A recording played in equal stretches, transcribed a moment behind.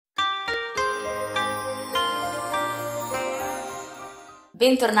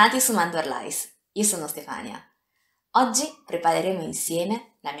Bentornati su Mandorleyes, io sono Stefania. Oggi prepareremo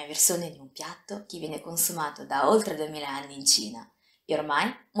insieme la mia versione di un piatto che viene consumato da oltre 2000 anni in Cina e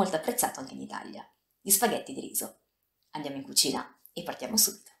ormai molto apprezzato anche in Italia, gli spaghetti di riso. Andiamo in cucina e partiamo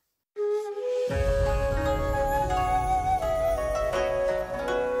subito.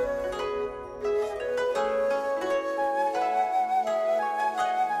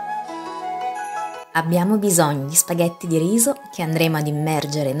 Abbiamo bisogno di spaghetti di riso che andremo ad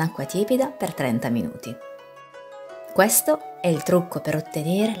immergere in acqua tiepida per 30 minuti. Questo è il trucco per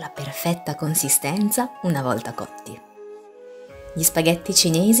ottenere la perfetta consistenza una volta cotti. Gli spaghetti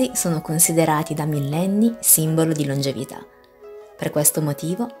cinesi sono considerati da millenni simbolo di longevità. Per questo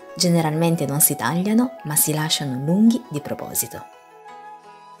motivo generalmente non si tagliano ma si lasciano lunghi di proposito.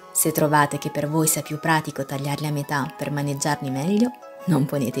 Se trovate che per voi sia più pratico tagliarli a metà per maneggiarli meglio, non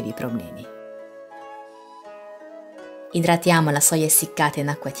ponetevi problemi. Idratiamo la soia essiccata in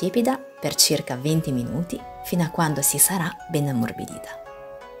acqua tiepida per circa 20 minuti fino a quando si sarà ben ammorbidita.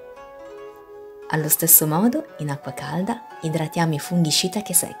 Allo stesso modo, in acqua calda, idratiamo i funghi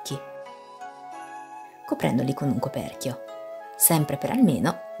shiitake secchi, coprendoli con un coperchio, sempre per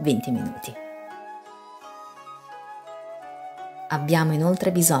almeno 20 minuti. Abbiamo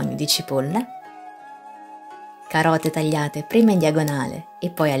inoltre bisogno di cipolle, carote tagliate prima in diagonale e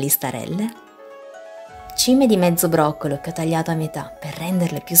poi a listarelle, cime di mezzo broccolo che ho tagliato a metà per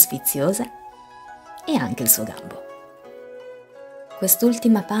renderle più sfiziose e anche il suo gambo.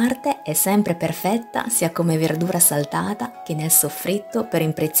 Quest'ultima parte è sempre perfetta sia come verdura saltata che nel soffritto per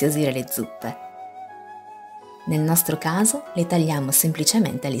impreziosire le zuppe. Nel nostro caso le tagliamo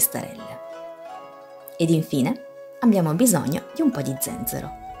semplicemente a listarelle. Ed infine abbiamo bisogno di un po' di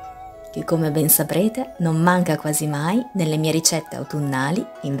zenzero, che come ben saprete non manca quasi mai nelle mie ricette autunnali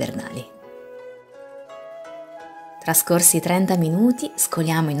invernali. Trascorsi 30 minuti,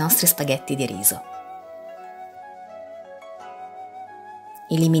 scoliamo i nostri spaghetti di riso.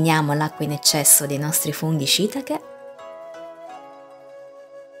 Eliminiamo l'acqua in eccesso dei nostri funghi shiitake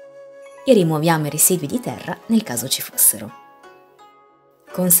e rimuoviamo i residui di terra nel caso ci fossero.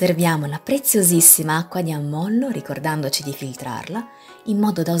 Conserviamo la preziosissima acqua di ammollo ricordandoci di filtrarla in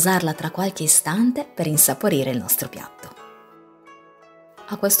modo da usarla tra qualche istante per insaporire il nostro piatto.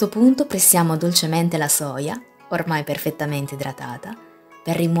 A questo punto pressiamo dolcemente la soia, ormai perfettamente idratata,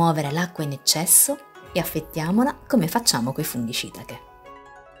 per rimuovere l'acqua in eccesso e affettiamola come facciamo coi funghi shiitake.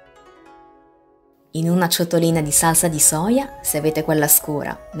 In una ciotolina di salsa di soia, se avete quella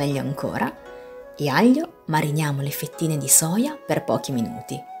scura, meglio ancora, e aglio mariniamo le fettine di soia per pochi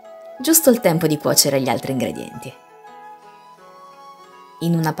minuti, giusto il tempo di cuocere gli altri ingredienti.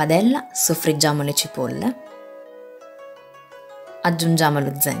 In una padella soffriggiamo le cipolle, aggiungiamo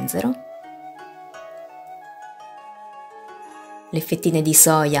lo zenzero, le fettine di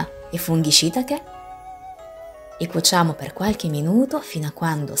soia e funghi shiitake e cuociamo per qualche minuto fino a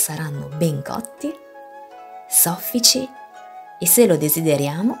quando saranno ben cotti, soffici e, se lo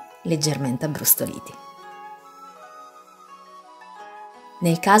desideriamo, leggermente abbrustoliti.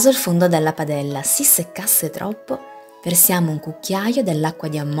 Nel caso il fondo della padella si seccasse troppo, versiamo un cucchiaio dell'acqua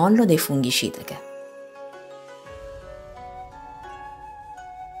di ammollo dei funghi shiitake.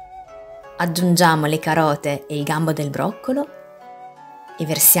 Aggiungiamo le carote e il gambo del broccolo e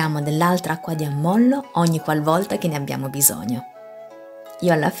versiamo dell'altra acqua di ammollo ogni qualvolta che ne abbiamo bisogno.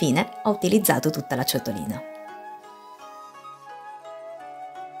 Io alla fine ho utilizzato tutta la ciotolina.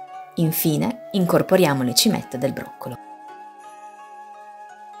 Infine incorporiamo le cimette del broccolo.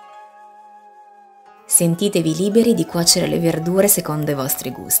 Sentitevi liberi di cuocere le verdure secondo i vostri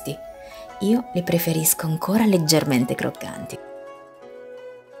gusti. Io le preferisco ancora leggermente croccanti.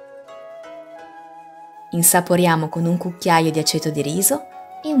 Insaporiamo con un cucchiaio di aceto di riso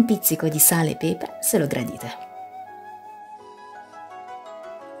e un pizzico di sale e pepe se lo gradite.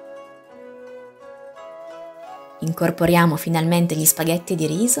 Incorporiamo finalmente gli spaghetti di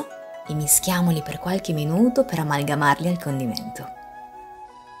riso e mischiamoli per qualche minuto per amalgamarli al condimento.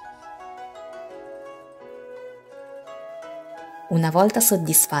 Una volta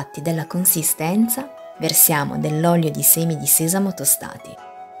soddisfatti della consistenza, versiamo dell'olio di semi di sesamo tostati.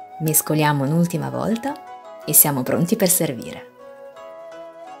 Mescoliamo un'ultima volta e siamo pronti per servire.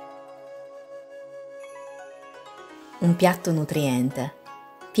 Un piatto nutriente,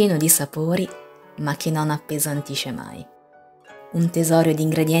 pieno di sapori, ma che non appesantisce mai. Un tesoro di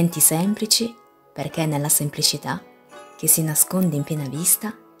ingredienti semplici, perché è nella semplicità che si nasconde in piena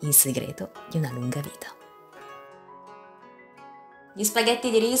vista il segreto di una lunga vita. Gli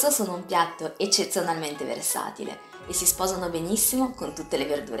spaghetti di riso sono un piatto eccezionalmente versatile e si sposano benissimo con tutte le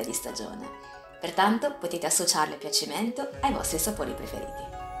verdure di stagione. Pertanto potete associarli a piacimento ai vostri sapori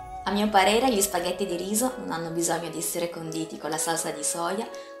preferiti. A mio parere gli spaghetti di riso non hanno bisogno di essere conditi con la salsa di soia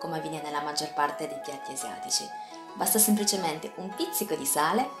come avviene nella maggior parte dei piatti asiatici. Basta semplicemente un pizzico di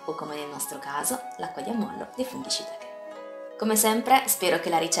sale o, come nel nostro caso, l'acqua di ammollo dei funghi shiitake. Come sempre spero che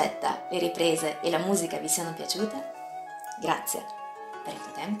la ricetta, le riprese e la musica vi siano piaciute. Grazie per il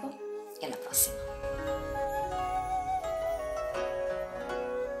tuo tempo e alla prossima!